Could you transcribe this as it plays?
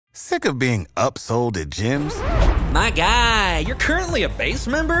Sick of being upsold at gyms? My guy, you're currently a base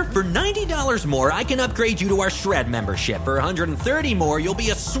member? For $90 more, I can upgrade you to our Shred membership. For $130 more, you'll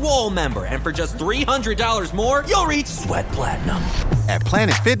be a Swole member. And for just $300 more, you'll reach Sweat Platinum. At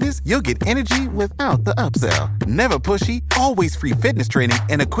Planet Fitness, you'll get energy without the upsell. Never pushy, always free fitness training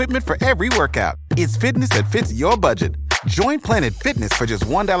and equipment for every workout. It's fitness that fits your budget. Join Planet Fitness for just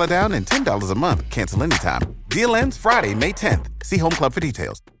 $1 down and $10 a month. Cancel anytime. Deal ends Friday, May 10th. See Home Club for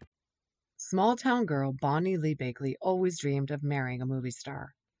details. Small-town girl Bonny Lee Bakley always dreamed of marrying a movie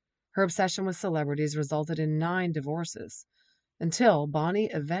star. Her obsession with celebrities resulted in 9 divorces, until Bonny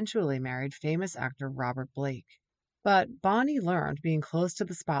eventually married famous actor Robert Blake. But Bonny learned being close to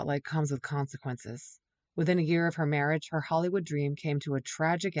the spotlight comes with consequences. Within a year of her marriage, her Hollywood dream came to a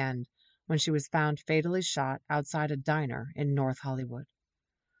tragic end when she was found fatally shot outside a diner in North Hollywood.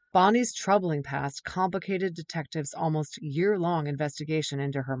 Bonny's troubling past complicated detectives' almost year-long investigation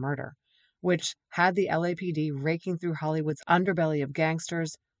into her murder, which had the LAPD raking through Hollywood's underbelly of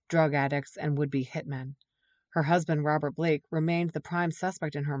gangsters, drug addicts, and would-be hitmen. Her husband, Robert Blake, remained the prime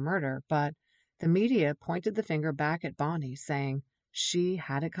suspect in her murder, but the media pointed the finger back at Bonny, saying she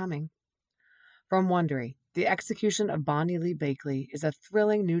had it coming. From Wondery, The Execution of Bonny Lee Bakley is a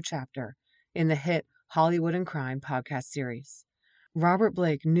thrilling new chapter in the hit Hollywood and Crime podcast series. Robert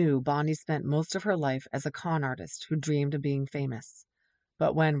Blake knew Bonny spent most of her life as a con artist who dreamed of being famous.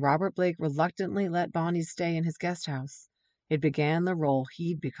 But when Robert Blake reluctantly let Bonny stay in his guest house, it began the role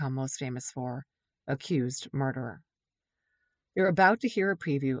he'd become most famous for, accused murderer. You're about to hear a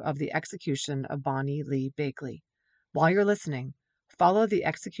preview of The Execution of Bonny Lee Bakley. While you're listening, follow The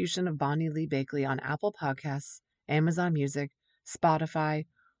Execution of Bonny Lee Bakley on Apple Podcasts, Amazon Music, Spotify,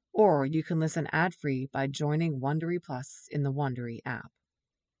 or you can listen ad-free by joining Wondery Plus in the Wondery app.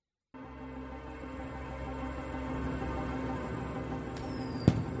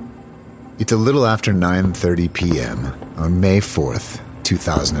 It's a little after 9:30 p.m. on May 4th,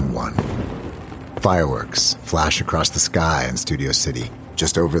 2001. Fireworks flash across the sky in Studio City,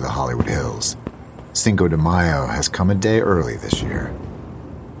 just over the Hollywood Hills. Cinco de Mayo has come a day early this year.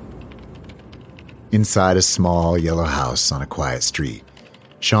 Inside a small yellow house on a quiet street,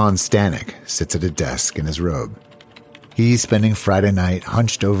 Sean Stanek sits at a desk in his robe. He's spending Friday night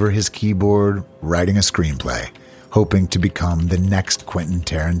hunched over his keyboard, writing a screenplay, hoping to become the next Quentin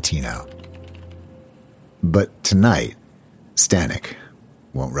Tarantino. But tonight, Stanek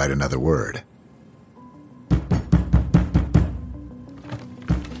won't write another word.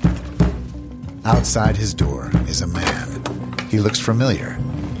 Outside his door is a man. He looks familiar.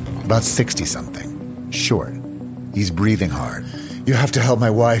 About 60-something. Short. He's breathing hard. You have to help my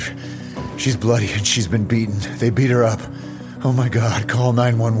wife. She's bloody and she's been beaten. They beat her up. Oh my God, call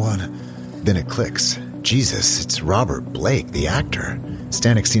 911. Then it clicks. Jesus, it's Robert Blake, the actor.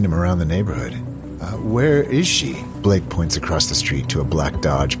 Stanek's seen him around the neighborhood. Where is she? Blake points across the street to a black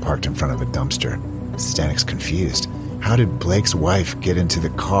Dodge parked in front of a dumpster. Stanek's confused. How did Blake's wife get into the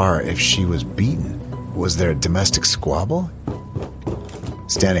car if she was beaten? Was there a domestic squabble?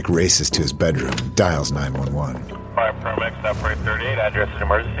 Stanek races to his bedroom, dials 911. Fire paramedics, operator 38, address and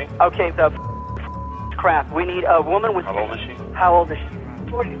emergency. Okay, crap. We need a woman with... How old is she? How old is she?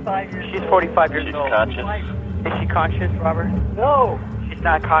 45 years old. She's 45 years old. She's conscious? Is she conscious, Robert? No. She's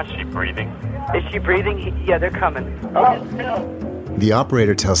not conscious. Is she breathing? Is she breathing? Yeah, they're coming. Oh, no. The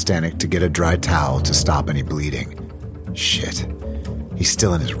operator tells Stanek to get a dry towel to stop any bleeding. Shit. He's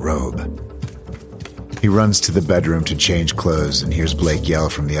still in his robe. He runs to the bedroom to change clothes and hears Blake yell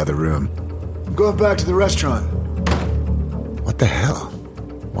from the other room. I'm going back to the restaurant. What the hell?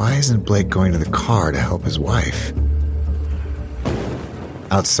 Why isn't Blake going to the car to help his wife?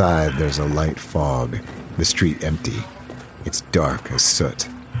 Outside, there's a light fog, the street empty. It's dark as soot.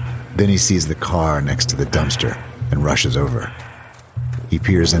 Then he sees the car next to the dumpster and rushes over. He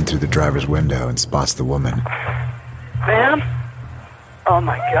peers in through the driver's window and spots the woman. Ma'am? Oh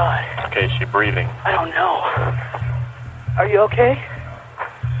my God. Okay, is she breathing? I don't know. Are you okay?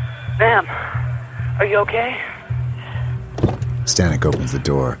 Ma'am, are you okay? Stanek opens the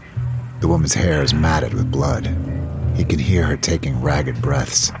door. The woman's hair is matted with blood. He can hear her taking ragged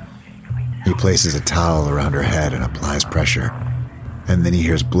breaths. He places a towel around her head and applies pressure. And then he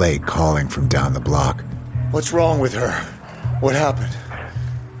hears Blake calling from down the block. What's wrong with her? What happened?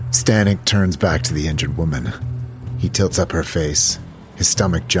 Stanek turns back to the injured woman. He tilts up her face. His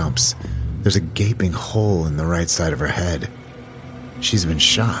stomach jumps. There's a gaping hole in the right side of her head. She's been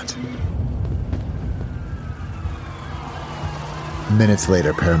shot. Minutes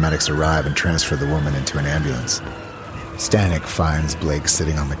later, paramedics arrive and transfer the woman into an ambulance. Stanek finds Blake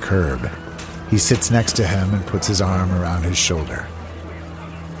sitting on the curb. He sits next to him and puts his arm around his shoulder.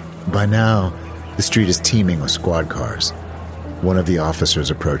 By now, the street is teeming with squad cars. One of the officers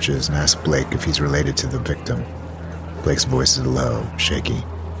approaches and asks Blake if he's related to the victim. Blake's voice is low, shaky.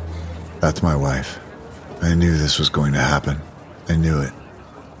 That's my wife. I knew this was going to happen. I knew it.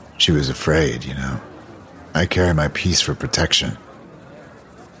 She was afraid, you know. I carry my piece for protection.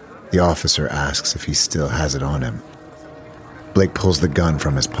 The officer asks if he still has it on him. Blake pulls the gun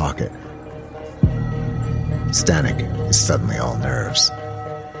from his pocket. Stanek is suddenly all nerves.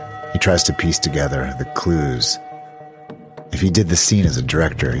 He tries to piece together the clues. If he did the scene as a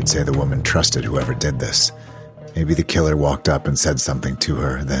director, he'd say the woman trusted whoever did this. Maybe the killer walked up and said something to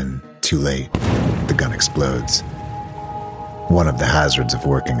her, then, too late, the gun explodes. One of the hazards of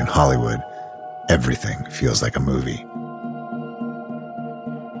working in Hollywood, everything feels like a movie.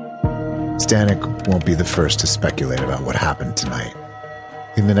 Stanek won't be the first to speculate about what happened tonight.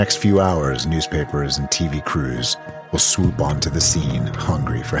 In the next few hours, newspapers and TV crews will swoop onto the scene,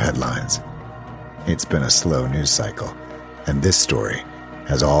 hungry for headlines. It's been a slow news cycle, and this story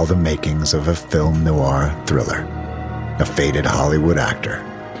has all the makings of a film noir thriller. A faded Hollywood actor,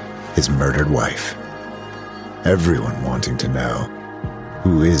 his murdered wife. Everyone wanting to know,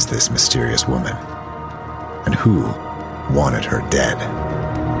 who is this mysterious woman? And who wanted her dead?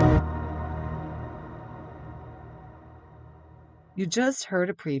 You just heard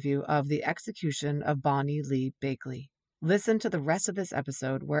a preview of The Execution of Bonny Lee Bakley. Listen to the rest of this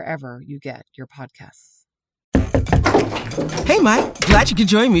episode wherever you get your podcasts. Hey, Mike. Glad you could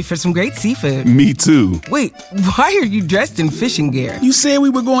join me for some great seafood. Me too. Wait, why are you dressed in fishing gear? You said we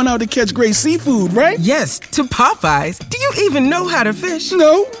were going out to catch great seafood, right? Yes, to Popeyes. Do you even know how to fish?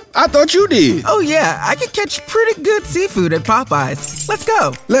 No, I thought you did. Oh, yeah, I can catch pretty good seafood at Popeyes. Let's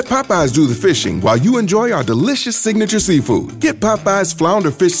go. Let Popeyes do the fishing while you enjoy our delicious signature seafood. Get Popeyes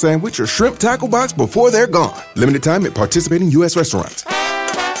Flounder Fish Sandwich or Shrimp Tackle Box before they're gone. Limited time at participating U.S. restaurants.